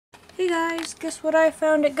Hey guys, guess what I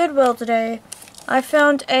found at Goodwill today? I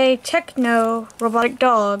found a Tekno robotic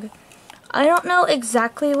dog. I don't know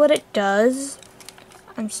exactly what it does.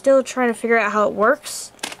 I'm still trying to figure out how it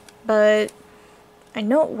works, but I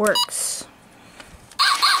know it works.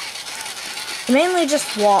 It mainly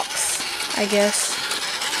just walks, I guess.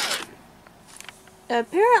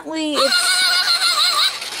 Apparently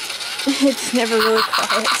it's never really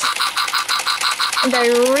quiet. And I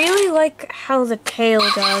really like how the tail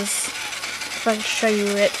does. If I can show you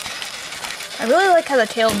it. I really like how the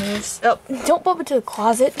tail moves. Oh, don't bump into the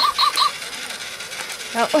closet.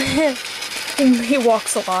 Oh, he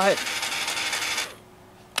walks a lot.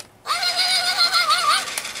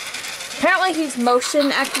 Apparently he's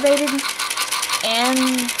motion activated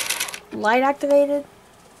and light activated.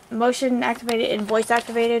 Motion activated and voice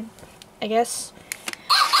activated, I guess.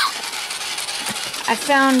 I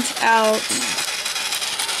found out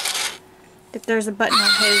that there's a button on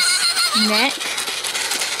his neck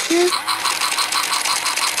here.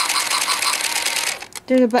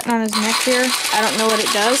 There's a button on his neck here. I don't know what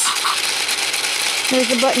it does.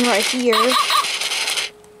 There's a button right here.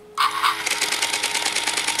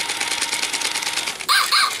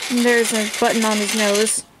 And there's a button on his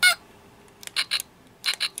nose.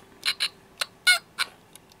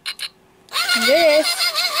 This,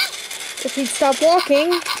 if he'd stop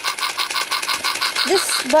walking,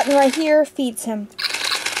 this button right here feeds him.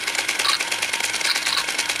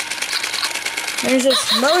 There's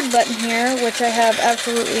this mode button here, which I have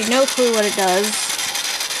absolutely no clue what it does.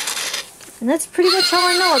 And that's pretty much all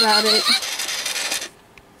I know about it.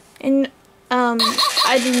 And,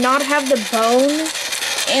 I do not have the bone,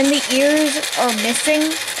 and the ears are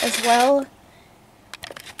missing as well.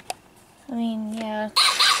 I mean, yeah.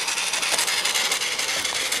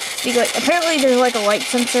 Apparently there's like a light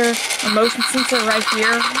sensor, a motion sensor right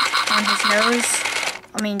here on his nose.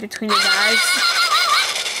 I mean, between his eyes.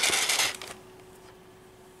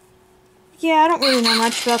 Yeah, I don't really know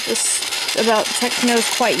much about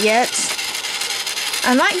Teknos quite yet.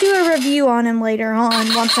 I might do a review on him later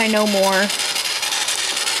on once I know more.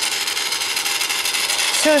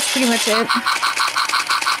 So that's pretty much it.